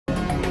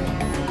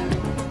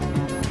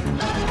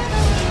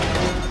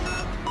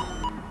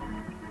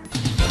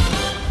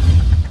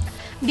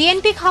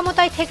BNP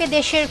ক্ষমতায় থেকে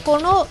দেশের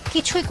কোনো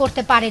কিছুই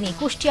করতে পারেনি,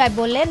 কুষ্টিয়ায়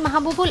বললেন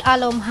মাহবুবুল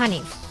আলম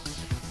হানিফ।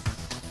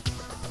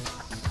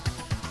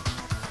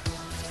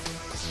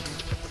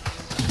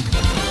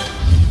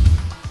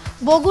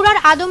 বগুড়ার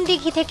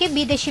আদমদিঘি থেকে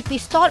বিদেশি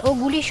পিস্তল ও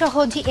গুলিসহ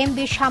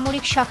জিএমবির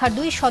সামরিক শাখার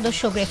 2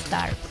 সদস্য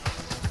গ্রেফতার।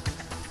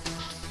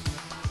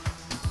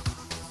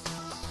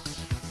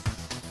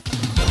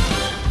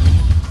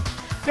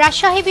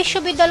 রাজশাহী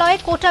বিশ্ববিদ্যালয়ে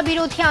কোটা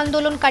বিরোধী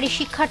আন্দোলনকারী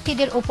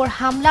শিক্ষার্থীদের ওপর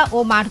হামলা ও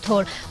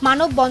মারধর,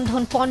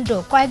 মানববন্ধন পণ্ড,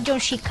 কয়েকজন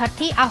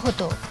শিক্ষার্থী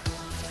আহত।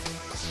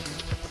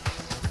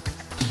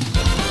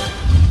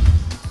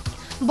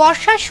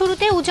 বর্ষার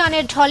শুরুতে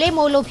উজানের ঢলে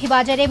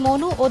মৌলভীবাজারে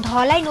মনু ও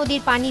ধলাই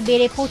নদীর পানি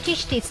বেড়ে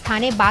 25টি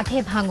স্থানে বাঁধে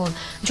ভাঙন,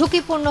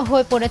 ঝুঁকিপূর্ণ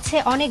হয়ে পড়েছে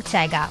অনেক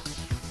জায়গা।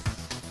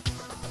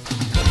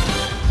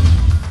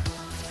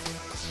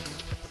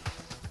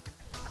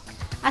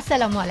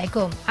 আসসালামু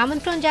আলাইকুম,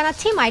 আমন্ত্রণ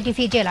জানাচ্ছি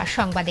মাইটিভি জেলার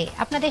সংবাদে।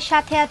 আপনাদের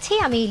সাথে আছি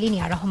আমি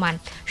লিনিয়া রহমান।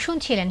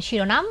 শুনছিলেন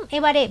শিরোনাম,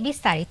 এবারে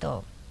বিস্তারিত।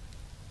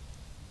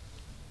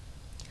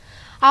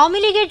 আওয়ামী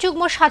লীগের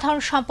যুগ্ম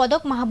সাধারণ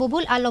সম্পাদক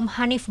মাহবুবুল আলম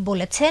হানিফ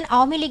বলেছেন,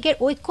 আওয়ামী লীগের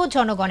ঐক্য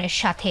জনগণের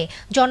সাথে,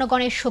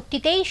 জনগণের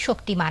শক্তিতেই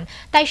শক্তিমান,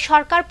 তাই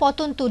সরকার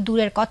পতন তো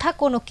দূরের কথা,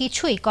 কোনো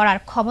কিছুই করার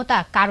ক্ষমতা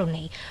কারো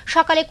নেই।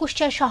 সকালে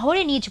কুষ্টিয়া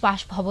শহরে নিজ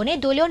বাসভবনে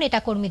দলীয়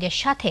নেতাকর্মীদের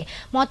সাথে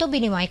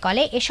মতবিনিময়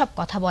করে এসব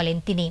কথা বলেন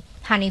তিনি।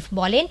 হানিফ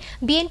বলেন,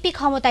 বিএনপি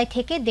ক্ষমতায়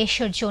থেকে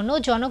দেশের জন্য,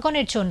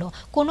 জনগণের জন্য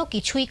কোনো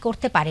কিছুই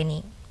করতে পারেনি।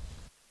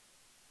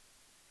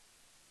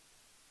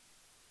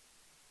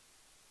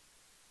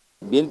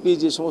 বিএনপি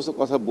যে সমস্ত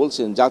কথা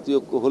বলছেন, জাতীয়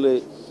ঐক্য হলে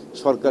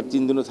সরকার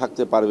 3 দিনও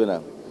থাকতে পারবে না,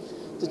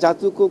 তো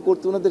জাতীয় ঐক্য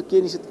করতে ওনাদের কে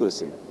নিষেধ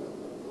করেছেন?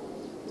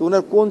 তো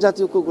ওনার কোন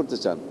জাতীয় ঐক্য করতে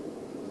চান?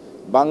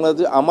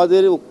 বাংলাদেশ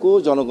আমাদের ঐক্য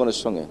জনগণের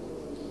সঙ্গে।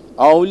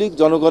 আওয়ামী লীগ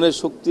জনগণের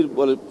শক্তির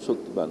বলে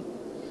শক্তিবান।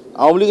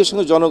 আওয়ামী লীগের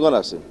সঙ্গে জনগণ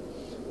আছে।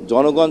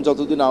 জনগণ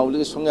যতদিন আওয়ামী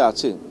লীগের সঙ্গে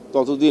আছে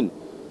ততদিন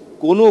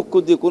কোনো ঐক্য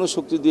দিয়ে, কোনো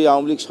শক্তি দিয়ে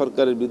আওয়ামী লীগ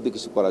সরকারের বিরুদ্ধে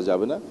কিছু করা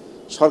যাবে না।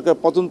 সরকার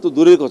পতন তো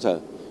দূরের কথা,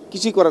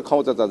 কিছুই করার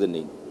ক্ষমতা তাদের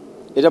নেই।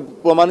 এটা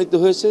প্রমাণিত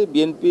হয়েছে।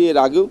 বিএনপি এর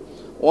আগেও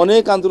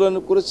অনেক আন্দোলন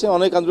করেছে,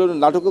 অনেক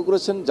আন্দোলনের নাটকও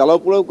করেছেন,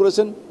 জ্বালাও পোড়াও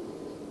করেছেন।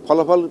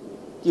 ফলাফল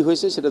কি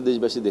হয়েছে সেটা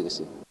দেশবাসী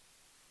দেখেছে।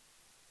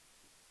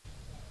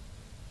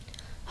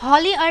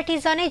 হলি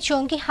আর্টিজানে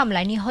জঙ্গি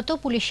হামলায় নিহত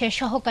পুলিশের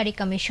সহকারী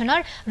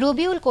কমিশনার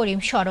রবিউল করিম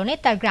স্মরণে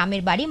তার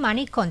গ্রামের বাড়ি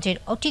মানিকগঞ্জের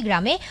অটি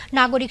গ্রামে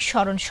নাগরিক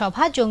স্মরণ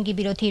সভা, জঙ্গি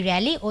বিরোধী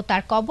র্যালি ও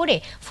তার কবরে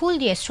ফুল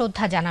দিয়ে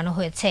শ্রদ্ধা জানানো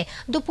হয়েছে।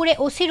 দুপুরে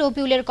ওসি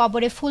রবিউলের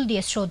কবরে ফুল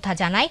দিয়ে শ্রদ্ধা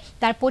জানায়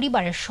তার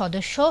পরিবারের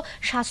সদস্য,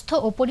 স্বাস্থ্য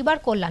ও পরিবার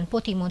কল্যাণ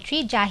প্রতিমন্ত্রী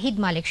জাহিদ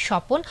মালিক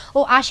স্বপন ও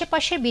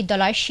আশেপাশের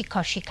বিদ্যালয়ের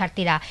শিক্ষক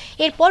শিক্ষার্থীরা।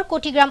 এরপর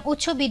কোটিগ্রাম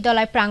উচ্চ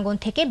বিদ্যালয় প্রাঙ্গণ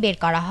থেকে বের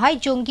করা হয়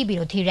জঙ্গি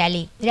বিরোধী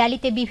র্যালি।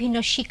 র্যালিতে বিভিন্ন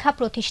শিক্ষা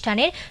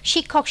প্রতিষ্ঠানের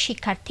শিক্ষক,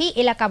 শিক্ষার্থী,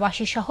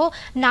 এলাকাবাসী সহ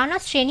নানা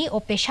শ্রেণী ও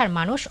পেশার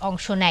মানুষ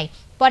অংশ নেয়।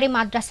 পরে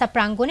মাদ্রাসা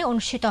প্রাঙ্গণে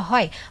অনুষ্ঠিত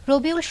হয়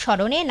রবিউল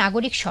স্মরণে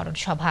নাগরিক স্মরণ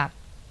সভা।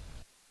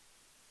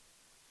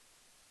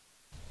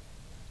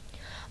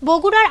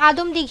 বগুড়ার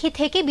আদমদিঘি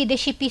থেকে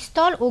বিদেশি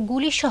পিস্তল ও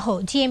গুলিসহ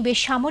জিএমবির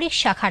সামরিক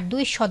শাখার 2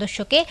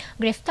 সদস্যকে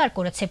গ্রেফতার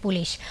করেছে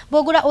পুলিশ।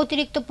 বগুড়া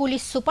অতিরিক্ত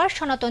পুলিশ সুপার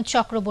সনাতন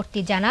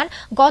চক্রবর্তী জানান,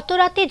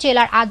 গতরাতে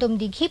জেলার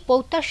আদমদিঘি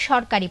পৌতার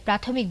সরকারি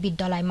প্রাথমিক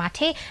বিদ্যালয়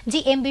মাঠে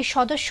জিএমবির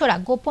সদস্যরা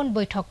গোপন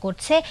বৈঠক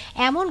করছে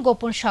এমন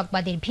গোপন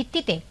সংবাদের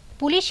ভিত্তিতে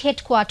পুলিশ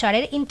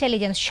হেডকোয়ার্টারের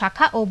ইন্টেলিজেন্স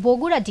শাখা ও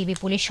বগুড়া ডিবি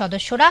পুলিশ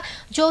সদস্যরা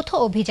যৌথ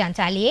অভিযান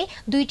চালিয়ে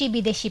 2টি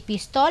বিদেশি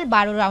পিস্তল,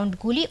 12 রাউন্ড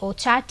গুলি ও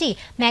 4টি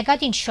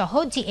ম্যাগাজিন সহ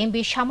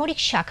জিএমবির সামরিক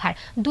শাখার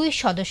 2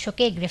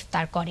 সদস্যকে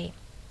গ্রেফতার করে।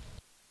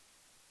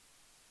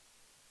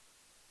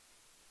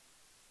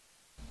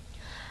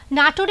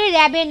 নাটোরে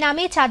র্যাবের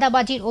নামে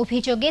চাঁদাবাজির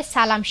অভিযোগে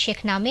সালাম শেখ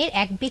নামের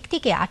এক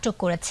ব্যক্তিকে আটক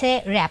করেছে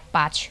র্যাব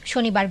 5।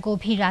 শনিবার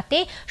গভীর রাতে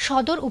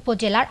সদর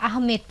উপজেলার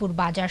আহমেদপুর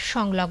বাজার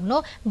সংলগ্ন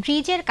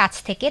ব্রিজের কাছ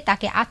থেকে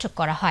তাকে আটক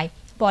করা হয়।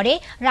 পরে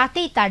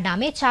রাতেই তার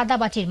নামে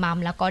চাঁদাবাজির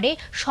মামলা করে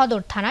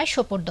সদর থানায়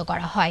সোপর্দ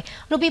করা হয়।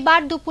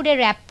 রবিবার দুপুরে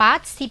র্যাব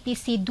 5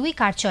 সিপিসি 2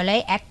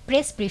 কার্যালয়ে এক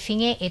প্রেস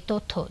ব্রিফিংয়ে এ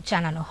তথ্য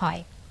জানানো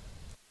হয়।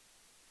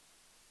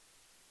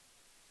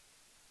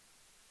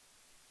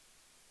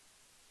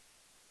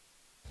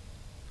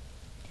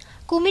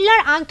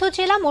 কুমিল্লার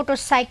আন্তজেলা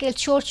মোটরসাইকেল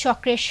চোর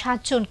চক্রের 7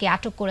 জনকে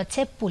আটক করেছে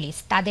পুলিশ।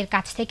 তাদের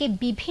কাছ থেকে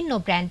বিভিন্ন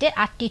ব্র্যান্ডের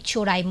 8টি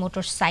চোরাই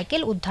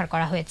মোটরসাইকেল উদ্ধার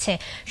করা হয়েছে।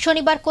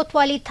 শনিবার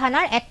কোতোয়ালি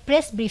থানার এক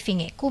প্রেস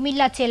ব্রিফিংয়ে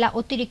কুমিল্লা জেলা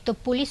অতিরিক্ত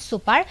পুলিশ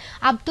সুপার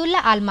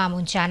আব্দুল্লাহ আল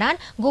মামুন জানান,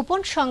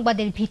 গোপন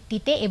সংবাদের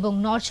ভিত্তিতে এবং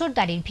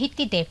নজরদারির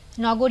ভিত্তিতে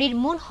নগরীর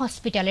মুন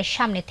হসপিটালের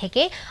সামনে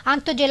থেকে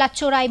আন্তজেলা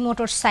চোরাই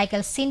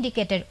মোটরসাইকেল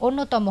সিন্ডিকেটের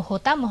অন্যতম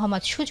হোতা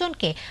মোহাম্মদ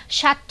সুজনকে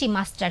 7টি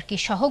মাস্টার কি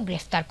সহ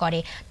গ্রেফতার করে।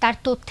 তার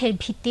তথ্যের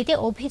ভিত্তিতে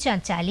অভিযান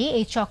চালিয়ে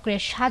এই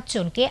চক্রের 7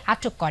 জনকে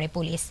আটক করে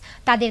পুলিশ।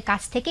 তাদের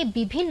কাছ থেকে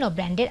বিভিন্ন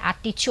ব্র্যান্ডের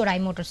 8টি চোরাই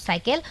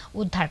মোটরসাইকেল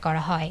উদ্ধার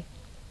করা হয়।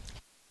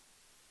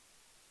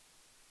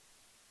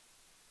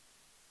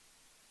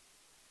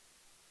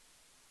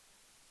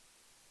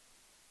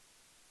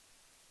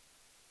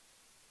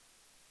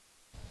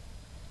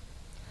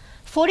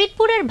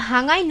 ফরিদপুরের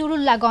ভাঙ্গাই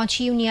নুরুল্লাগঞ্জ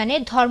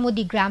ইউনিয়নের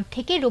ধর্মদি গ্রাম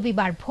থেকে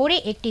রবিবার ভোরে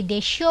একটি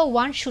দেশীয়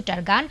ওয়ান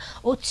শুটার গান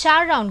ও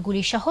 4 রাউন্ড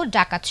গুলিসহ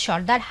ডাকাত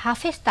সর্দার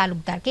হাফেজ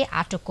তালুকদারকে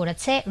আটক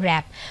করেছে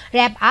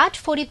র্যাব ৮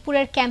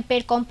 ফরিদপুরের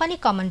ক্যাম্পের কোম্পানি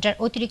কমান্ডার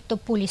অতিরিক্ত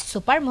পুলিশ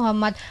সুপার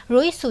মোহাম্মদ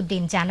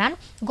রইসউদ্দিন জানান,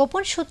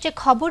 গোপন সূত্রে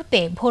খবর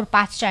পেয়ে ভোর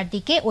 ৫টার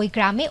দিকে ওই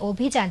গ্রামে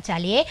অভিযান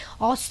চালিয়ে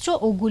অস্ত্র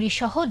ও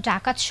গুলিসহ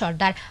ডাকাত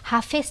সর্দার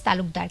হাফেজ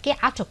তালুকদারকে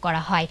আটক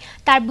করা হয়।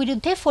 তার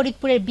বিরুদ্ধে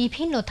ফরিদপুরের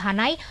বিভিন্ন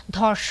থানায়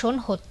ধর্ষণ,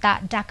 হত্যা,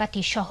 ডাকাতি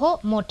সহ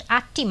মোট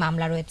 ৮টি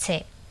মামলা রয়েছে।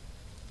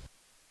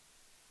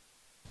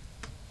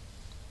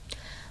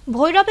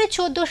 ভৈরবে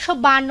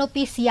 ১৪৫২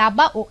 পিস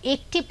ইয়াবা ও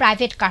একটি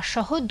প্রাইভেট কার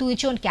সহ ২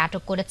 জনকে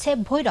আটক করেছে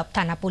ভৈরব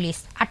থানা পুলিশ।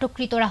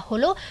 আটককৃতরা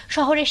হল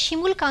শহরের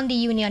শিমুলকান্দি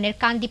ইউনিয়নের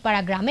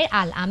কান্দিপাড়া গ্রামের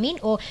আল আমিন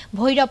ও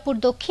ভৈরবপুর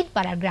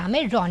দক্ষিণপাড়া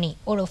গ্রামের রনি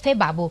ওরফে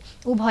বাবু।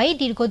 উভয়ই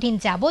দীর্ঘদিন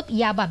যাবৎ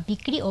ইয়াবা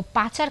বিক্রি ও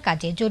পাচার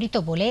কাজে জড়িত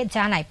বলে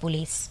জানায়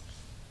পুলিশ।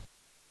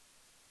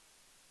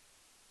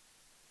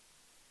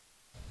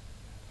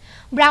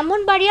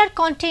 ব্রাহ্মণবাড়িয়ার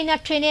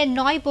কন্টেইনার ট্রেনের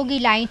 ৯ বগি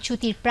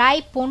লাইনচ্যুতির প্রায়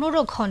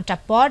 ১৫ ঘণ্টা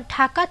পর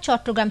ঢাকা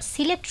চট্টগ্রাম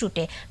সিলেট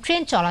রুটে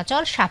ট্রেন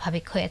চলাচল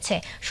স্বাভাবিক হয়েছে।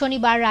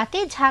 শনিবার রাতে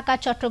ঢাকা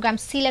চট্টগ্রাম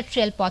সিলেট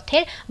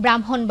রেলপথের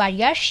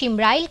ব্রাহ্মণবাড়িয়ার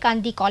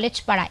শিমরাইলকান্দি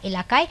কলেজপাড়া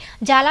এলাকায়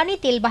জ্বালানি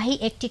তেলবাহী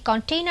একটি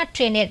কন্টেইনার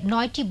ট্রেনের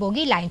 ৯টি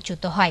বগি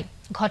লাইনচ্যুত হয়।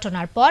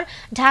 ঘটনার পর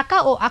ঢাকা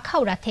ও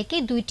আখাউড়া থেকে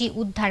 ২টি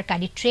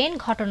উদ্ধারকারী ট্রেন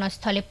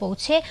ঘটনাস্থলে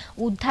পৌঁছে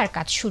উদ্ধার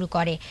কাজ শুরু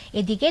করে।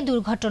 এদিকে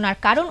দুর্ঘটনার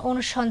কারণ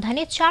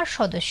অনুসন্ধানে ৪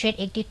 সদস্যের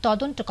একটি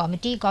তদন্ত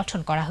কমিটি গঠন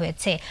করা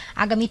হয়েছে।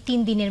 আগামী ৩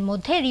 দিনের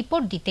মধ্যে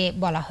রিপোর্ট দিতে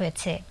বলা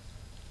হয়েছে।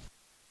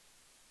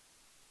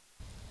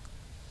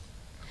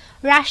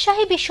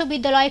 রাজশাহী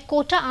বিশ্ববিদ্যালয়ে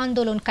কোটা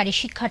আন্দোলনকারী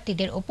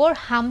শিক্ষার্থীদের ওপর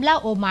হামলা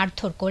ও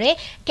মারধর করে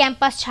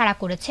ক্যাম্পাস ছাড়া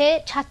করেছে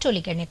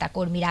ছাত্রলীগের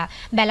নেতাকর্মীরা।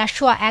 বেলা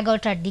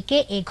 11:15টার দিকে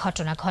এই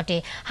ঘটনা ঘটে।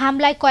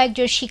 হামলায়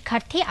কয়েকজন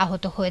শিক্ষার্থী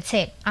আহত হয়েছে।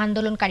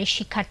 আন্দোলনকারী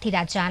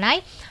শিক্ষার্থীরা জানায়,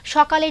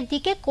 সকালের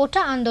দিকে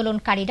কোটা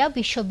আন্দোলনকারীরা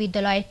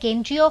বিশ্ববিদ্যালয়ের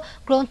কেন্দ্রীয়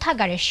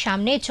গ্রন্থাগারের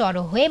সামনে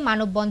জড়ো হয়ে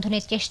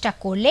মানববন্ধনের চেষ্টা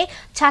করলে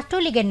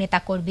ছাত্রলীগের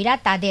নেতাকর্মীরা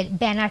তাদের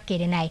ব্যানার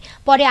কেড়ে নেয়।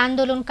 পরে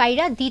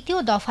আন্দোলনকারীরা দ্বিতীয়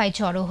দফায়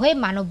জড়ো হয়ে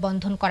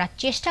মানববন্ধন করার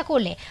চেষ্টা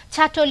করলে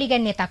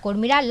ছাত্রলীগের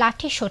নেতাকর্মীরা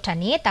লাঠি সোঁটা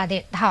নিয়ে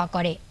তাদের ধাওয়া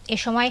করে। এ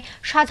সময়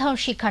সাধারণ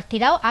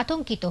শিক্ষার্থীরাও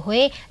আতঙ্কিত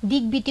হয়ে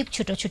দিকবিদিক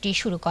ছুটোছুটি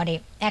শুরু করে।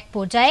 এক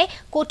পর্যায়ে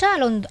কোটা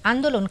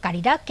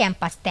আন্দোলনকারীরা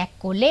ক্যাম্পাস ত্যাগ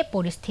করলে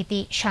পরিস্থিতি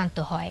শান্ত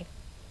হয়।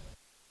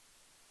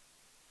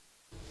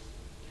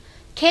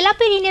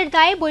 খেলাপি ঋণের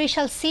দায়ে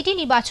বরিশাল সিটি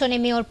নির্বাচনে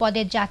মেয়র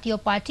পদের জাতীয়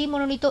পার্টি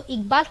মনোনীত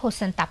ইকবাল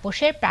হোসেন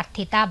তাপসের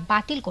প্রার্থিতা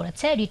বাতিল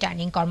করেছে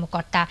রিটার্নিং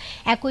কর্মকর্তা।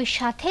 একই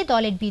সাথে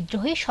দলের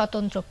বিদ্রোহী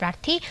স্বতন্ত্র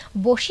প্রার্থী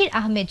বশির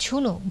আহমেদ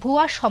ঝুনু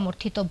ভুয়া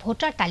সমর্থিত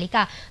ভোটার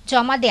তালিকা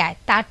জমা দেয়ায়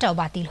তারটাও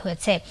বাতিল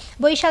হয়েছে।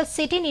 বরিশাল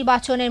সিটি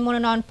নির্বাচনের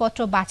মনোনয়নপত্র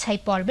বাছাই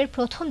পর্বের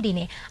প্রথম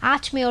দিনে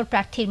 ৮ মেয়র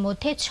প্রার্থীর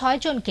মধ্যে ৬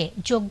 জনকে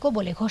যোগ্য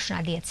বলে ঘোষণা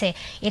দিয়েছে।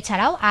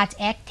 এছাড়াও আজ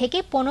 ১ থেকে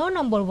 ১৫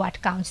 নম্বর ওয়ার্ড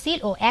কাউন্সিল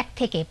ও ১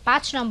 থেকে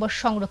 ৫ নম্বর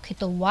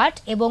সংরক্ষিত ওয়ার্ড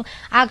এবং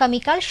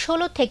আগামীকাল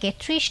 ১৬ থেকে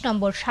 ৩০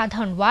 নম্বর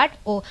সাধারণ ওয়ার্ড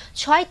ও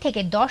 ৬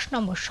 থেকে ১০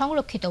 নম্বর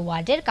সংরক্ষিত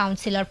ওয়ার্ডের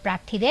কাউন্সিলর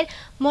প্রার্থীদের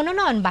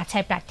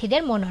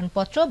প্রার্থীদের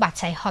মনোনয়নপত্র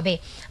বাছাই হবে।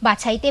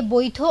 বাছাইতে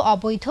বৈধ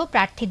অবৈধ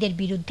প্রার্থীদের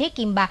বিরুদ্ধে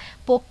কিংবা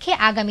পক্ষে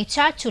আগামী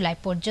 ৪ জুলাই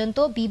পর্যন্ত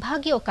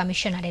বিভাগীয়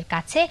কমিশনারের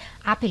কাছে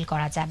আপিল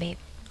করা যাবে।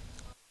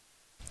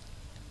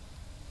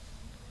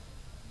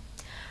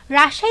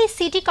 রাজশাহী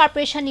সিটি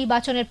কর্পোরেশন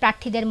নির্বাচনের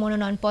প্রার্থীদের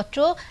মনোনয়নপত্র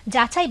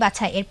যাচাই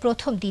বাছাইয়ের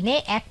প্রথম দিনে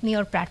 ১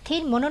 মেয়র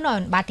প্রার্থীর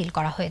মনোনয়ন বাতিল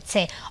করা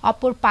হয়েছে।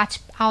 অপর ৫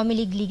 আওয়ামী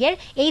লীগের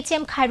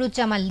HM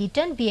খায়রুজ্জামান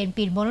লিটন,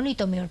 বিএনপির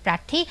মনোনীত মেয়র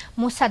প্রার্থী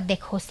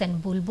মোসাদ্দেক হোসেন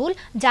বুলবুল,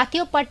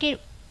 জাতীয় পার্টির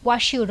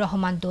ওয়াশিউর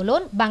রহমান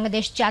দোলন,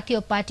 বাংলাদেশ জাতীয়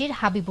পার্টির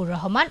হাবিবুর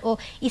রহমান ও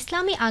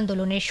ইসলামী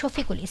আন্দোলনের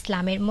শফিকুল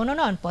ইসলামের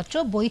মনোনয়নপত্র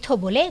বৈধ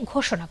বলে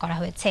ঘোষণা করা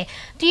হয়েছে।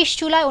 ৩০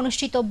 জুলাই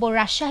অনুষ্ঠিতব্য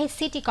রাজশাহী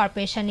সিটি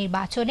কর্পোরেশন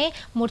নির্বাচনে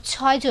মোট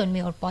 ৬ জন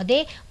মেয়র পদে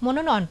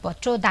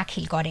মনোনয়নপত্র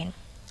দাখিল করেন।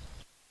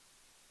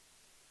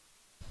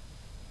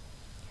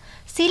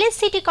 সিলেট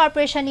সিটি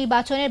কর্পোরেশন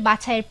নির্বাচনের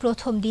বাছাইয়ের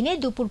প্রথম দিনে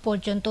দুপুর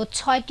পর্যন্ত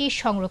 ৬টি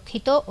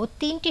সংরক্ষিত ও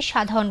 ৩টি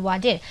সাধারণ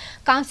ওয়ার্ডের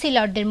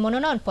কাউন্সিলরদের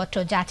মনোনয়নপত্র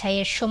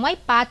যাচাইয়ের সময়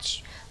 ৫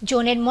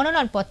 জনের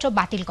মনোনয়নপত্র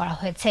বাতিল করা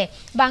হয়েছে।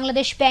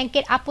 বাংলাদেশ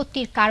ব্যাংকের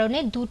আপত্তির কারণে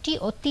 ২টি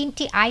ও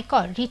 ৩টি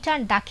আয়কর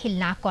রিটার্ন দাখিল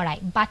না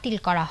করায় বাতিল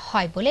করা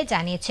হয় বলে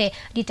জানিয়েছে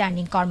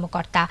রিটার্নিং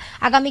কর্মকর্তা।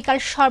 আগামীকাল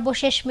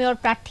সর্বশেষ মেয়র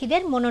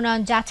প্রার্থীদের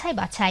মনোনয়ন যাচাই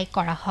বাছাই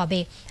করা হবে।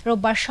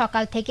 রোববার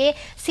সকাল থেকে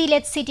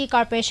সিলেট সিটি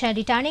কর্পোরেশন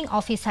রিটার্নিং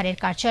অফিসারের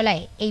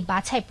কার্যালয়ে এই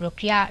বাছাই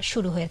প্রক্রিয়া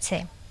শুরু হয়েছে।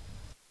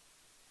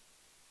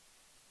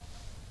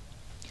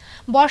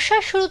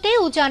 বর্ষার শুরুতে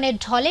উজানের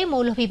ঢলে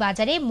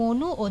মৌলভীবাজারে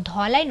মনু ও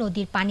ধলাই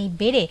নদীর পানি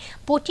বেড়ে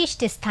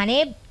 ২৫টি স্থানে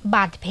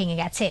বাঁধ ভেঙে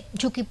গেছে।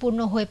 ঝুঁকিপূর্ণ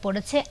হয়ে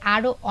পড়েছে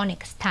আরও অনেক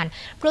স্থান।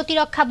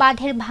 প্রতিরক্ষা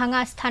বাঁধের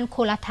ভাঙা স্থান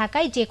খোলা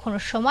থাকায় যে কোনো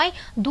সময়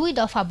 ২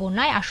 দফা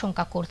বন্যায়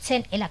আশঙ্কা করছেন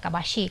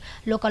এলাকাবাসী।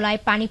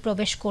 লোকালয়ে পানি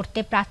প্রবেশ করতে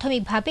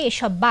প্রাথমিকভাবে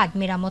এসব বাঁধ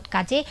মেরামত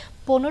কাজে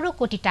 ১৫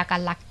 কোটি টাকা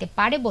লাগতে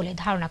পারে বলে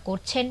ধারণা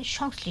করছেন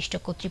সংশ্লিষ্ট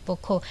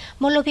কর্তৃপক্ষ।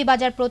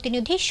 মৌলভীবাজার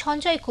প্রতিনিধি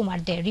সঞ্জয় কুমার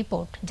দের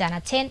রিপোর্ট,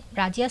 জানাচ্ছেন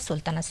রাজিয়া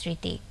সুলতানা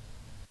স্মৃতি।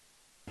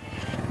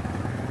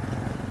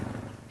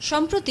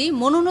 সম্প্রতি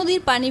মনু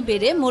নদীর পানি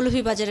বেড়ে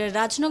মৌলভীবাজারের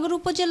রাজনগর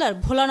উপজেলার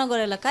ভোলানগর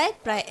এলাকায়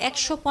প্রায়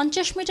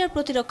 ১৫০ মিটার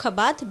প্রতিরক্ষা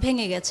বাঁধ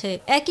ভেঙে গেছে।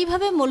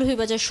 একইভাবে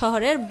মৌলভীবাজার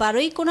শহরের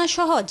বারুইকোনা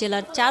সহ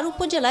জেলার ৪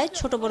 উপজেলায়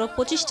ছোট বড়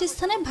 ২৫টি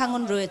স্থানে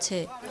ভাঙন রয়েছে।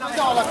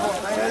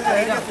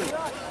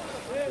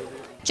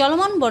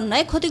 চলমান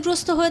বন্যায়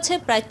ক্ষতিগ্রস্ত হয়েছে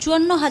প্রায়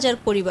 ৫৪,০০০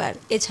 পরিবার।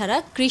 এছাড়া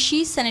কৃষি,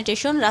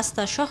 স্যানিটেশন,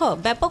 রাস্তা সহ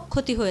ব্যাপক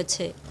ক্ষতি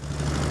হয়েছে।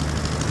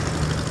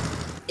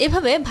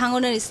 এভাবে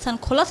ভাঙনের স্থান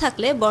খোলা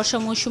থাকলে বর্ষা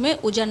মৌসুমে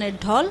উজানের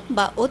ঢল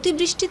বা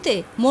অতিবৃষ্টিতে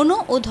মনু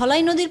ও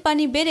ধলাই নদীর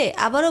পানি বেড়ে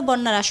আবারও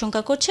বন্যার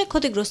আশঙ্কা করছে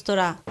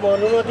ক্ষতিগ্রস্তরা।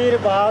 মনু নদীর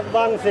বাঁধ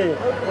ভাঙছে,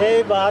 এই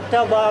বাঁধটা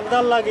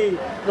বাঁধার লাগি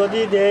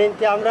যদি দেন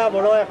আমরা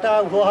বড় একটা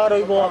উপহার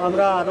হইব,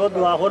 আমরা আরো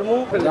দোয়া করবো।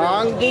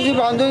 যদি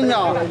বান্ধবী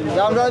না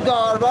আমরা তো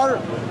আরবার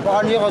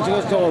পানি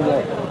ক্ষতিগ্রস্ত করবো।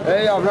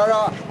 এই আপনারা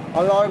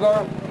আল্লাহর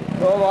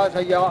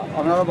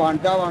আপনারা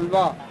বাঁধটা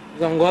বাঁধবা।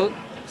 জঙ্গল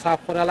সাফ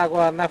করা লাগা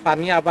না,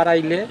 পানি আবার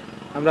আইলে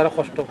আমরা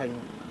কষ্ট পাই।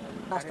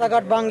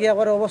 রাস্তাঘাট ভাঙ্গিয়া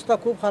করে অবস্থা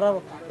খুব খারাপ।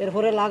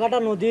 এরপরে লাগাটা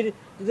নদীর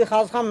যদি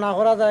কাজ কাম না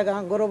করা যায়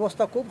গাঁর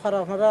অবস্থা খুব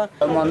খারাপ। আপনারা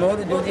মানুষ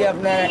যদি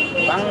আপনি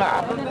ভাঙা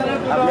আপনি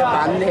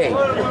বাঁধলে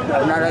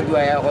আপনারা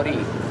দয়া করি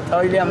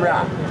তাহলে আমরা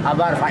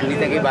আবার পানি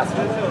থেকে বাঁচব।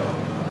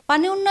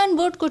 পানি উন্নয়ন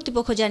বোর্ড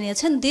কর্তৃপক্ষ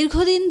জানিয়েছেন,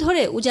 দীর্ঘদিন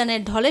ধরে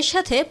উজানের ঢলের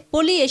সাথে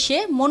পলি এসে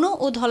মনু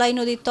ও ধলাই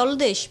নদীর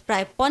তলদেশ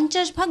প্রায়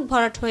 ৫০ ভাগ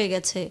ভরাট হয়ে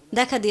গেছে।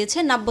 দেখা দিয়েছে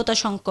নাব্যতা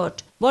সংকট।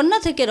 বন্যা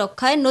থেকে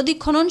রক্ষায় নদী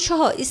খনন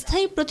সহ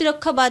স্থায়ী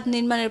প্রতিরক্ষা বাঁধ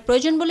নির্মাণের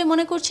প্রয়োজন বলে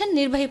মনে করছেন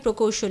নির্বাহী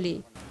প্রকৌশলী।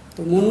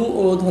 তো মনু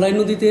ও ধলাই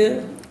নদীতে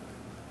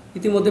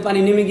ইতিমধ্যে পানি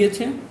নেমে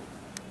গিয়েছে।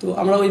 তো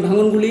আমরা ওই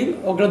ভাঙনগুলির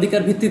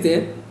অগ্রাধিকার ভিত্তিতে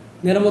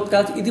মেরামত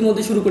কাজ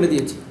ইতিমধ্যে শুরু করে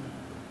দিয়েছি।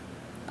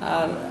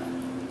 আর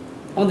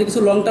আমাদের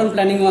কিছু লং টার্ম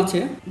প্ল্যানিংও আছে।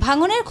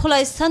 ভাঙনের খোলা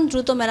স্থান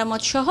দ্রুত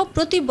মেরামত সহ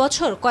প্রতি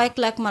বছর কয়েক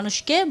লাখ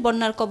মানুষকে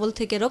বন্যার কবল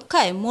থেকে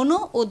রক্ষায় মনু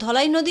ও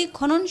ধলাই নদী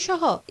খনন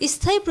সহ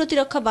স্থায়ী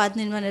প্রতিরক্ষা বাঁধ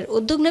নির্মাণের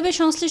উদ্যোগ নেবে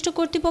সংশ্লিষ্ট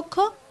কর্তৃপক্ষ,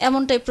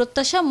 এমনটাই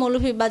প্রত্যাশা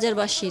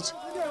মৌলভীবাজারবাসীর।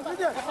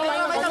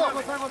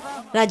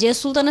 রাজিয়া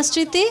সুলতানা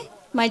স্মৃতি,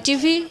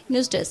 MYTV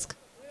news desk.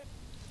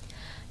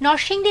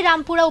 Narsingdi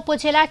Rampura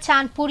উপজেলার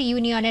চাঁদপুর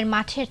ইউনিয়নের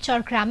মাঠের চর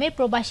গ্রামের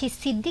প্রবাসী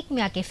সিদ্দিক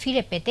মিয়াকে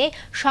ফিরে পেতে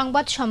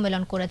সংবাদ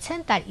সম্মেলন করেছেন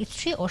তার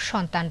স্ত্রী ও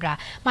সন্তানরা।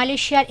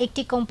 মালয়েশিয়ার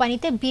একটি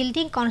কোম্পানিতে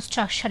বিল্ডিং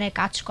কনস্ট্রাকশনের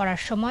কাজ করার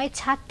সময়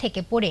ছাদ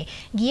থেকে পড়ে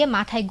গিয়ে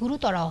মাথায়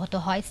গুরুতর আহত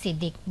হয়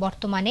সিদ্দিক।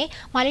 বর্তমানে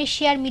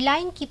মালয়েশিয়ার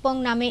মিলাইন কিপং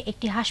নামে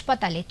একটি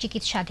হাসপাতালে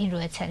চিকিৎসাধীন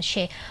রয়েছেন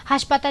সে।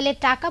 হাসপাতালে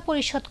টাকা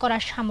পরিশোধ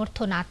করার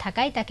সামর্থ্য না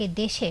থাকায় তাকে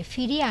দেশে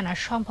ফিরিয়ে আনা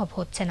সম্ভব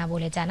হচ্ছে না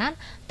বলে জানান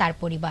তার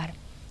পরিবার।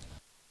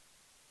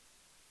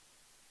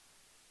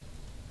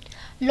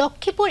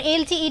 লক্ষ্মীপুর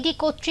এলজিইডি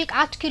কর্তৃক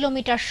 ৮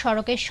 কিলোমিটার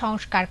সড়কের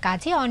সংস্কার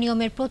কাজে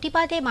অনিয়মের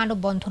প্রতিবাদে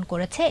মানববন্ধন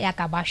করেছে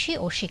এলাকাবাসী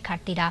ও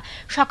শিক্ষার্থীরা।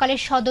 সকালে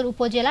সদর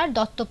উপজেলার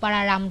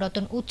দত্তপাড়া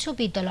রামরতন উচ্চ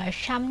বিদ্যালয়ের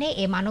সামনে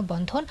এ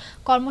মানববন্ধন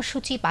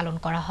কর্মসূচি পালন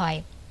করা হয়।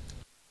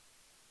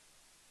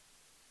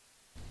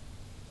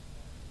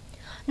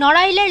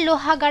 নড়াইলের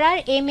লোহাগাড়ার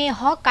MA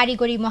হক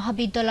কারিগরি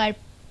মহাবিদ্যালয়ের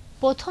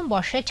প্রথম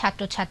বর্ষের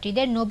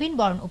ছাত্রছাত্রীদের নবীন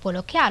বরণ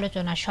উপলক্ষে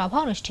আলোচনা সভা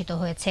অনুষ্ঠিত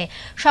হয়েছে।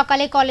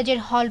 সকালে কলেজের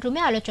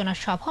হলরুমে আলোচনা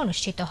সভা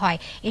অনুষ্ঠিত হয়।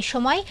 এ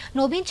সময়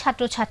নবীন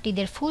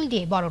ছাত্রছাত্রীদের ফুল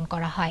দিয়ে বরণ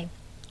করা হয়।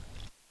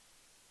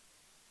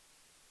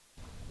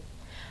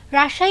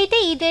 রাজশাহীতে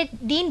ঈদের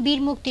দিন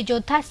বীর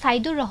মুক্তিযোদ্ধা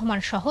সাইদুর রহমান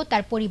সহ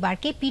তার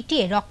পরিবারকে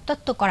পিটিয়ে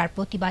রক্তাক্ত করার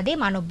প্রতিবাদে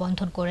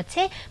মানববন্ধন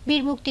করেছে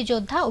বীর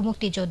মুক্তিযোদ্ধা ও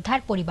মুক্তিযোদ্ধার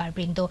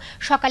পরিবারবৃন্দ।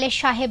 সকালে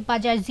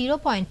সাহেববাজার 0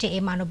 পয়েন্টে এ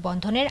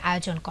মানববন্ধনের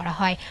আয়োজন করা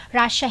হয়।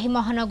 রাজশাহী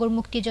মহানগর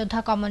মুক্তিযোদ্ধা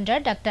কমান্ডার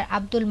ডাক্তার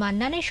আব্দুল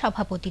মান্নানের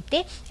সভাপতিত্বে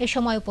এ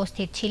সময়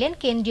উপস্থিত ছিলেন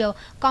কেন্দ্রীয়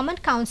কমান্ড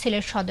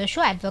কাউন্সিলের সদস্য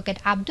অ্যাডভোকেট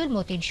আব্দুল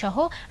মতিন সহ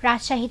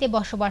রাজশাহীতে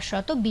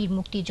বসবাসরত বীর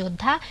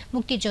মুক্তিযোদ্ধা,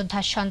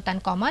 মুক্তিযোদ্ধার সন্তান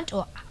কমান্ড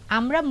ও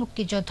আমরা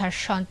মুক্তিযোদ্ধার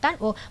সন্তান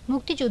ও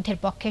মুক্তিযুদ্ধের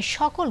পক্ষে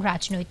সকল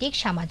রাজনৈতিক,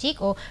 সামাজিক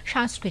ও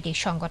সাংস্কৃতিক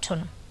সংগঠন।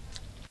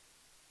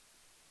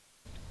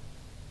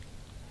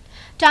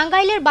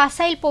 টাঙ্গাইলের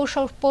বাসাইল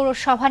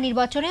পৌরসভা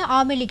নির্বাচনে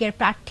আওয়ামী লীগের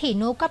প্রার্থী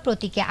নৌকা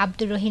প্রতীকে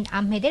আব্দুর রহিম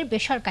আহমেদের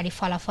বেসরকারি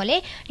ফলাফলে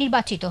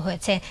নির্বাচিত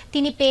হয়েছে।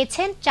 তিনি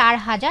পেয়েছেন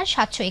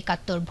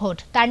 ৪,৭৭১ ভোট।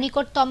 তার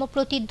নিকটতম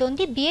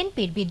প্রতিদ্বন্দ্বী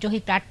বিএনপির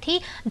বিদ্রোহী প্রার্থী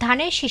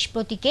ধানের শীষ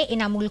প্রতীকে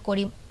এনামুল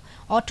করিম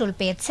অটল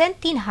পেয়েছেন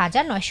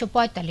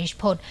 ৩,৯৪৫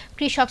 ভোট।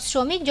 কৃষক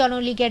শ্রমিক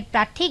জনলীগের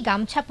প্রার্থী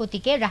গামছা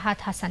প্রতীকে রাহাত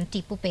হাসান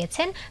টিপু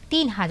পেয়েছেন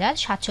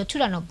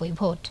 ৩,৭৯৪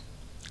 ভোট।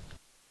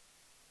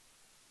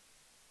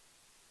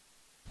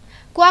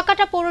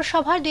 কুয়াকাটা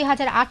পৌরসভার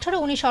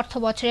 ২০১৮-১৯ অর্থ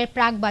বছরের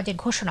প্রাক বাজেট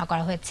ঘোষণা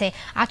করা হয়েছে।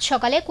 আজ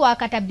সকালে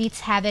কুয়াকাটা বিচ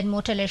হ্যাভেন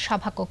মোটেলের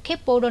সভাকক্ষে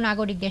পৌর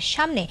নাগরিকদের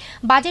সামনে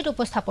বাজেট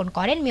উপস্থাপন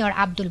করেন মেয়র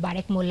আব্দুল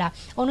বারেক মোল্লা।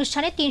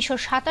 অনুষ্ঠানে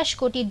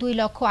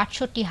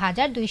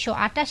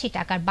 ৩২৭,২৬৮,২৮৮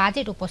 টাকার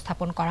বাজেট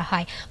উপস্থাপন করা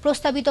হয়।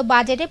 প্রস্তাবিত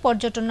বাজেটে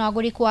পর্যটন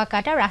নগরী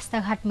কুয়াকাটা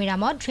রাস্তাঘাট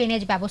মেরামত,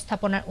 ড্রেনেজ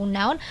ব্যবস্থাপনার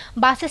উন্নয়ন,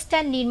 বাস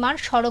স্ট্যান্ড নির্মাণ,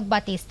 সড়ক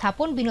বাতি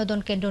স্থাপন, বিনোদন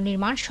কেন্দ্র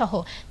নির্মাণ সহ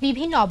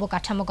বিভিন্ন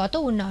অবকাঠামোগত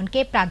উন্নয়নকে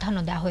প্রাধান্য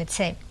দেওয়া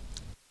হয়েছে।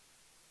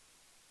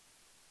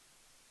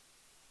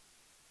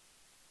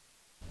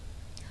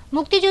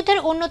 মুক্তিযুদ্ধের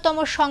অন্যতম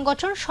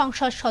সংগঠন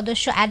সংসদ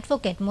সদস্য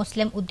অ্যাডভোকেট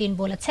মোসলেম উদ্দিন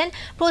বলেছেন,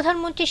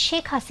 প্রধানমন্ত্রী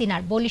শেখ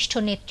হাসিনার বলিষ্ঠ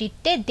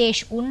নেতৃত্বে দেশ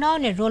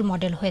উন্নয়নের রোল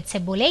মডেল হয়েছে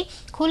বলেই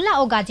খুলনা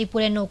ও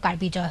গাজীপুরে নৌকার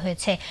বিজয়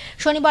হয়েছে।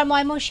 শনিবার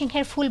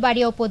ময়মনসিংহের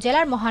ফুলবাড়িয়া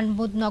উপজেলার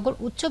মহানবুদনগর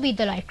উচ্চ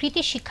বিদ্যালয়ের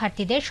কৃতি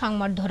শিক্ষার্থীদের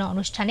সংবর্ধনা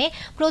অনুষ্ঠানে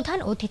প্রধান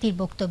অতিথির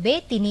বক্তব্যে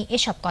তিনি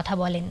এসব কথা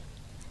বলেন।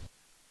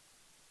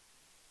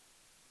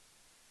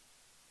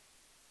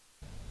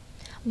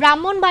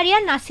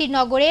 ব্রাহ্মণবাড়িয়ার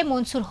নাসিরনগরে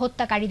মনসুর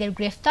হত্যাকারীদের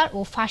গ্রেফতার ও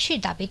ফাঁসির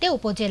দাবিতে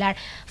উপজেলার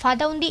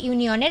ফাদাউন্দি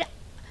ইউনিয়নের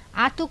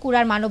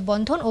আতুকুড়ার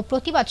মানববন্ধন ও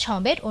প্রতিবাদ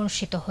সমাবেশ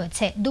অনুষ্ঠিত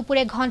হয়েছে।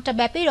 দুপুরে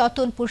ঘণ্টাব্যাপী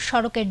রতনপুর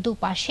সড়কের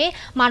দুপাশে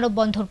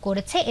মানববন্ধন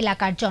করেছে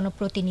এলাকার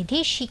জনপ্রতিনিধি,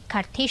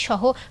 শিক্ষার্থী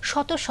সহ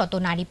শত শত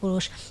নারী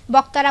পুরুষ।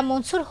 বক্তারা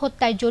মনসুর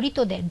হত্যায়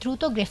জড়িতদের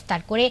দ্রুত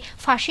গ্রেফতার করে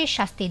ফাঁসির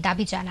শাস্তির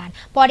দাবি জানান।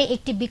 পরে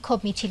একটি বিক্ষোভ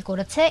মিছিল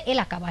করেছে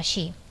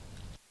এলাকাবাসী।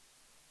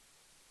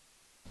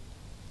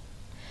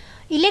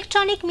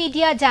 Electronic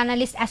media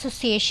journalist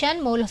association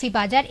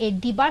Moulvibazar এর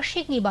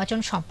দ্বিবার্ষিক নির্বাচন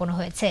সম্পন্ন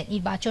হয়েছে।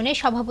 নির্বাচনে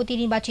সভাপতি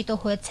নির্বাচিত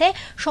হয়েছে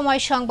সময়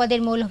সংবাদের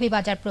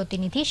মৌলভীবাজার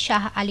প্রতিনিধি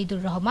শাহ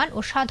আলিদুর রহমান ও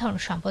সাধারণ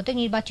সম্পাদক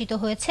নির্বাচিত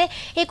হয়েছে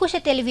 ২১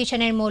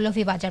 টেলিভিশনের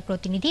মৌলভীবাজার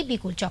প্রতিনিধি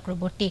বিকুল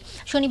চক্রবর্তী।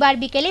 শনিবার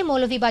বিকেলে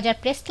মৌলভীবাজার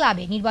প্রেস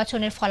ক্লাবে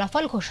নির্বাচনের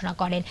ফলাফল ঘোষণা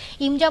করেন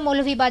ইমজা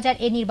মৌলভীবাজার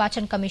এর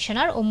নির্বাচন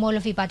কমিশনার ও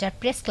মৌলভীবাজার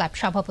প্রেস ক্লাব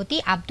সভাপতি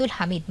আব্দুল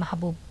হামিদ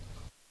মাহবুব।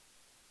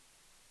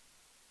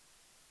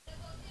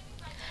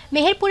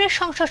 মেহেরপুরের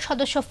সংসদ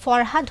সদস্য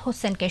ফরহাদ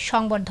হোসেনকে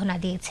সংবর্ধনা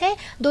দিয়েছে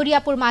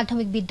দরিয়াপুর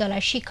মাধ্যমিক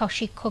বিদ্যালয়ের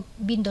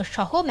শিক্ষক-শিক্ষকবৃন্দ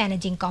সহ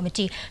ম্যানেজিং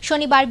কমিটি।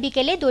 শনিবার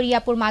বিকেলে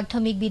দরিয়াপুর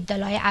মাধ্যমিক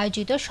বিদ্যালয়ে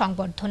আয়োজিত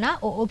সংবর্ধনা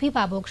ও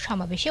অভিভাবক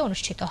সমাবেশে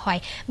অনুষ্ঠিত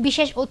হয়।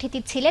 বিশেষ অতিথি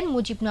ছিলেন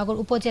মুজিবনগর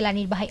উপজেলা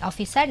নির্বাহী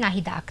অফিসার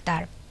নাহিদা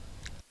আক্তার।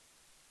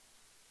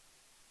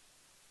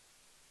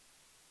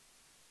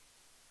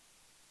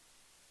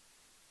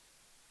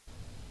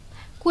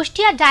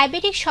 কুষ্টিয়া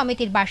ডায়াবেটিক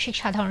সমিতির বার্ষিক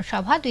সাধারণ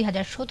সভা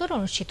 ২০১৭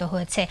 অনুষ্ঠিত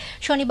হয়েছে।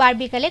 শনিবার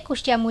বিকালে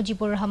কুষ্টিয়া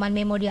মুজিবুর রহমান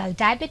মেমোরিয়াল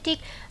ডায়াবেটিক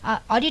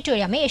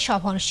অডিটোরিয়ামে এ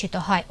সভা অনুষ্ঠিত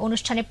হয়।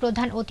 অনুষ্ঠানে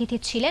প্রধান অতিথি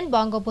ছিলেন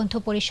বঙ্গবন্ধু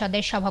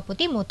পরিষদের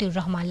সভাপতি মতিউর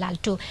রহমান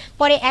লালটু।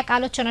 পরে এক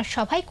আলোচনা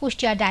সভায়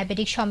কুষ্টিয়া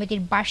ডায়াবেটিক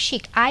সমিতির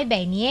বার্ষিক আয়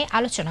ব্যয় নিয়ে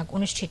আলোচনা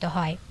অনুষ্ঠিত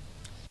হয়।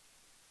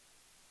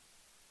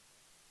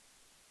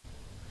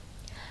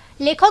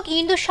 লেখক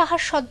ইন্দু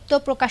সাহার সদ্য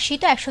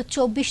প্রকাশিত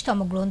 ১২৪তম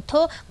গ্রন্থ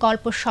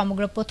গল্প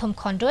সমগ্র প্রথম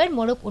খণ্ড এর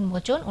মোড়ক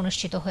উন্মোচন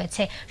অনুষ্ঠিত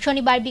হয়েছে।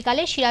 শনিবার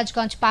বিকালে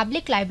সিরাজগঞ্জ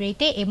পাবলিক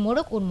লাইব্রেরিতে এ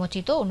মোড়ক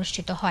উন্মোচিত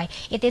অনুষ্ঠিত হয়।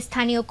 এতে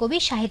স্থানীয় কবি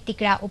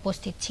সাহিত্যিকরা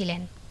উপস্থিত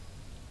ছিলেন।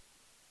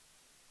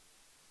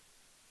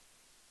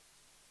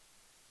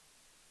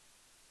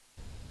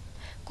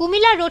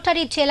 কুমিল্লা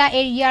রোটারি জেলা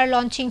এর ইয়ার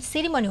লঞ্চিং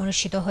সেরিমনি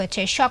অনুষ্ঠিত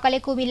হয়েছে। সকালে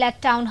কুমিল্লা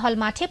টাউন হল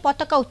মাঠে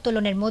পতাকা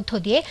উত্তোলনের মধ্য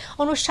দিয়ে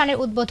অনুষ্ঠানের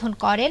উদ্বোধন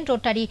করেন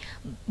রোটারি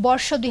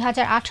বর্ষ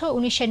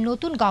 ২০১৮-১৯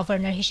 নতুন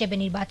গভর্নর হিসেবে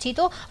নির্বাচিত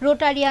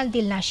রোটারিয়ান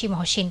দিলনাসি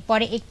মহসিন।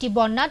 পরে একটি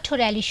বর্ণাঢ্য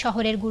র্যালি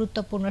শহরের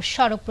গুরুত্বপূর্ণ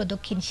সড়ক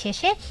প্রদক্ষিণ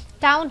শেষে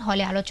টাউন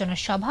হলে আলোচনা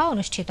সভা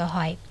অনুষ্ঠিত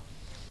হয়।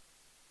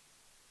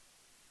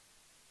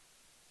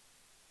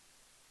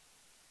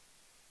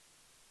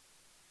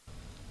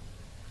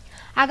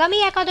 আগামী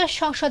একাদশ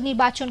সংসদ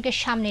নির্বাচনকে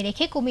সামনে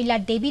রেখে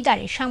কুমিল্লার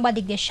দেবিদ্বারে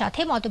সাংবাদিকদের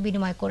সাথে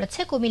মতবিনিময় করেছে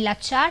কুমিল্লা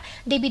 ৪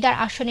 দেবিদ্বার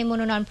আসনে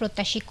মনোনয়ন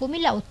প্রত্যাশী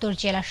কুমিল্লা উত্তর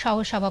জেলা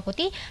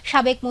সহসভাপতি,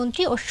 সাবেক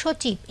মন্ত্রী ও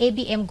সচিব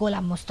ABM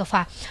গোলাম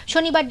মোস্তফা।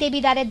 শনিবার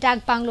দেবিদ্বারের ডাক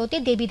বাংলোতে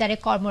দেবিদ্বারে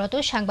কর্মরত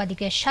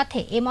সাংবাদিকদের সাথে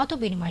এ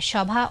মতবিনিময়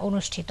সভা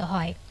অনুষ্ঠিত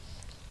হয়।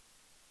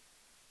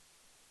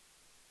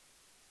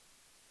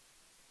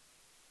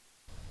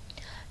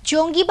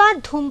 জঙ্গিবাদ,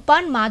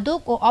 ধূমপান,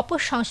 মাদক ও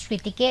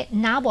অপসংস্কৃতিকে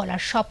না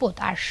বলার শপথ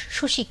আর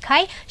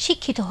সুশিক্ষায়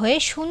শিক্ষিত হয়ে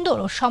সুন্দর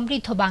ও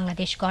সমৃদ্ধ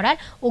বাংলাদেশ গড়ার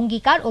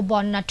অঙ্গীকার ও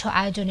বর্ণাঢ্য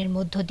আয়োজনের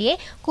মধ্য দিয়ে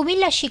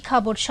কুমিল্লা শিক্ষা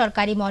বোর্ড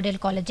সরকারি মডেল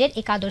কলেজের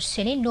একাদশ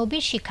শ্রেণীর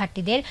নবীর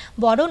শিক্ষার্থীদের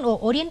বরণ ও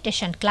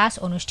ওরিয়েন্টেশন ক্লাস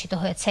অনুষ্ঠিত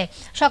হয়েছে।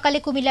 সকালে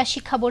কুমিল্লা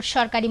শিক্ষা বোর্ড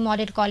সরকারি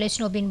মডেল কলেজ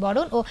নবীন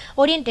বরণ ও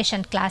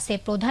ওরিয়েন্টেশন ক্লাসে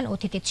প্রধান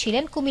অতিথি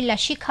ছিলেন কুমিল্লা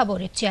শিক্ষা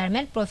বোর্ডের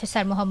চেয়ারম্যান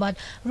প্রফেসর মোহাম্মদ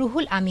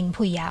রুহুল আমিন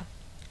ভুইয়া।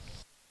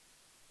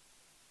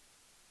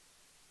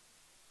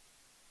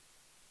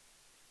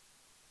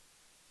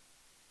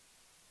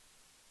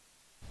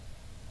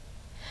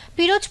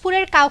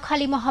 পিরোজপুরের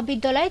কাউখালী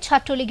মহাবিদ্যালয়ে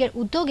ছাত্রলীগের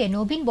উদ্যোগে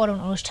নবীন বরণ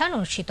অনুষ্ঠান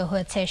অনুষ্ঠিত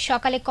হয়েছে।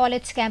 সকালে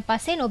কলেজ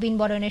ক্যাম্পাসে নবীন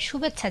বরণের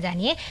শুভেচ্ছা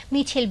জানিয়ে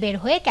মিছিল বের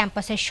হয়ে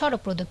ক্যাম্পাসের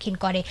সড়ক প্রদক্ষিণ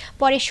করে।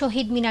 পরে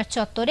শহীদ মিনার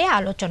চত্বরে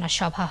আলোচনা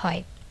সভা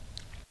হয়।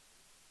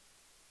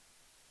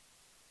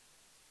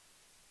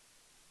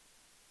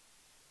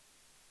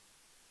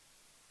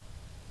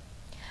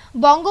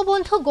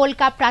 বঙ্গবন্ধু গোল্ড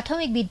কাপ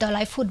প্রাথমিক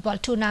বিদ্যালয় ফুটবল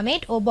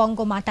টুর্নামেন্ট ও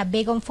বঙ্গমাতা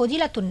বেগম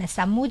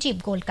ফজিলাতুন্নেসা মুজিব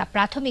গোল্ড কাপ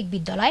প্রাথমিক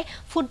বিদ্যালয়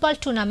ফুটবল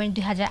টুর্নামেন্ট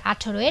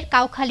 ২০১৮ এর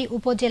কাউখালী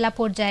উপজেলা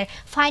পর্যায়ের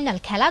ফাইনাল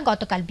খেলা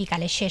গতকাল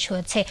বিকালে শেষ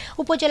হয়েছে।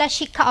 উপজেলা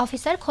শিক্ষা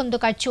অফিসার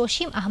খন্দকার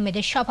জসিম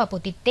আহমেদের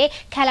সভাপতিত্বে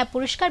খেলা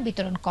পুরস্কার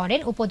বিতরণ করেন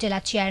উপজেলা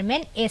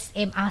চেয়ারম্যান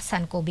SM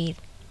আহসান কবির।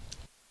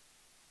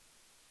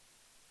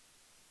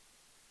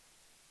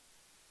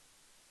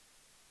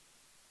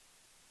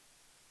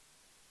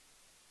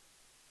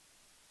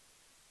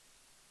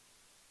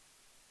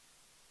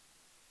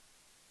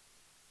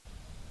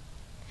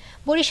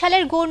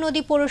 বরিশালের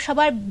গৌরনদী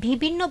পৌরসভার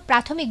বিভিন্ন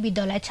প্রাথমিক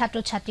বিদ্যালয়ের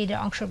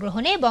ছাত্রছাত্রীদের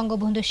অংশগ্রহণে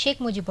বঙ্গবন্ধু শেখ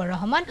মুজিবুর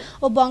রহমান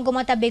ও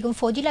বঙ্গমাতা বেগম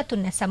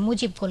ফজিলাতুন্নেসা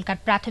মুজিব গোল্ড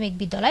প্রাথমিক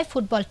বিদ্যালয়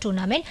ফুটবল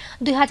টুর্নামেন্ট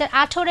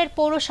 2018 এর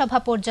পৌরসভা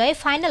পর্যায়ে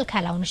ফাইনাল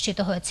খেলা অনুষ্ঠিত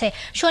হয়েছে।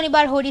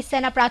 শনিবার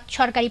হরিসেনা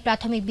সরকারি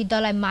প্রাথমিক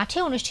বিদ্যালয় মাঠে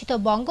অনুষ্ঠিত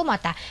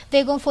বঙ্গমাতা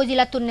বেগম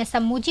ফজিলাতুন্নেসা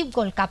মুজিব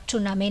গোল্ড কাপ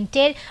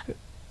টুর্নামেন্টের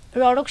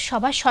রড়ক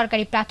সভা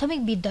সরকারি প্রাথমিক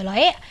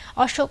বিদ্যালয়ে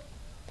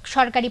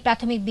সরকারি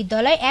প্রাথমিক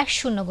বিদ্যালয়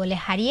 1-0 গোলে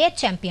হারিয়ে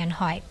চ্যাম্পিয়ন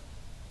হয়।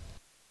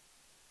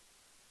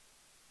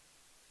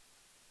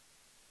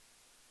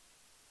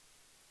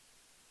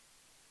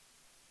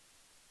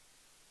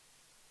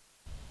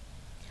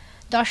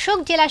 দর্শক,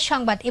 জেলার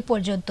সংবাদ এ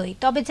পর্যন্তই।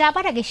 তবে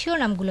যাবার আগে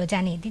শিরোনামগুলো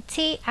জানিয়ে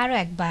দিচ্ছি আরও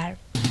একবার।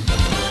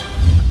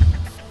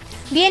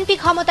 বিএনপি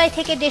ক্ষমতায়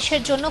থেকে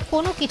দেশের জন্য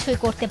কোনো কিছুই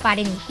করতে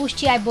পারেনি,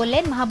 কুষ্টিয়ায়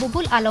বললেন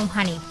মাহবুবুল আলম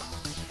হানিফ।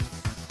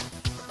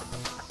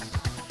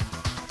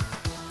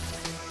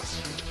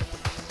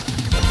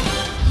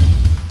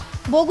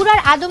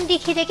 বগুড়ার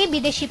আদমদীঘি থেকে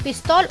বিদেশি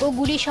পিস্তল ও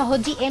গুলিসহ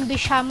জিএমবি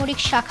সামরিক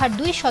শাখার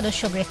 2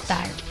 সদস্য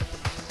গ্রেফতার।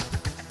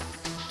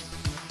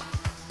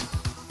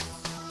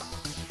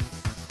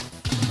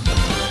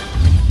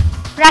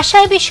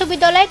 রাজশাহী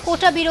বিশ্ববিদ্যালয়ে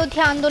কোটা বিরোধী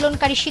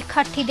আন্দোলনকারী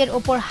শিক্ষার্থীদের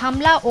ওপর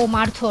হামলা ও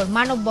মারধর,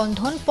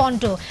 মানববন্ধন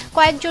পণ্ড,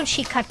 কয়েকজন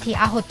শিক্ষার্থী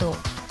আহত।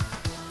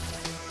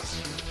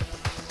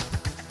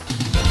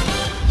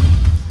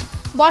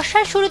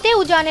 বর্ষার শুরুতে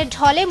উজানের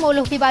ঢলে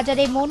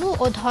মৌলভীবাজারে মনু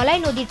ও ধলাই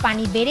নদীর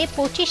পানি বেড়ে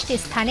 25টি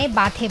স্থানে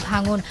বাঁধে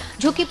ভাঙন,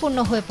 ঝুঁকিপূর্ণ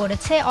হয়ে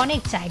পড়েছে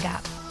অনেক জায়গা।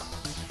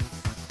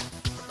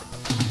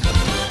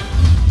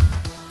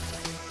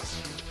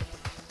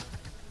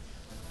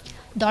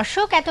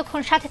 দর্শক,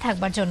 এতক্ষণ সাথে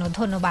থাকবার জন্য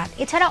ধন্যবাদ।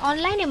 এছাড়া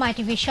অনলাইনে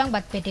মাইটিভির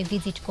সংবাদ পেতে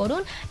ভিজিট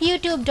করুন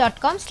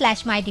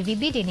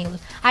youtube.com/mytvbd নিউজ।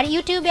 আর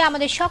ইউটিউবে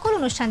আমাদের সকল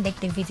অনুষ্ঠান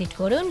দেখতে ভিজিট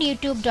করুন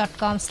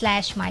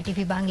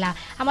youtube.com/mytvbangla।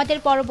 আমাদের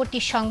পরবর্তী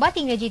সংবাদ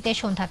ইংরেজিতে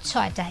সন্ধ্যা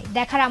 6টায়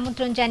দেখার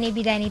আমন্ত্রণ জানিয়ে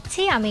বিদায়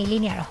নিচ্ছি আমি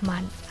লিনিয়া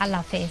রহমান।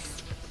 আল্লাহ হাফেজ।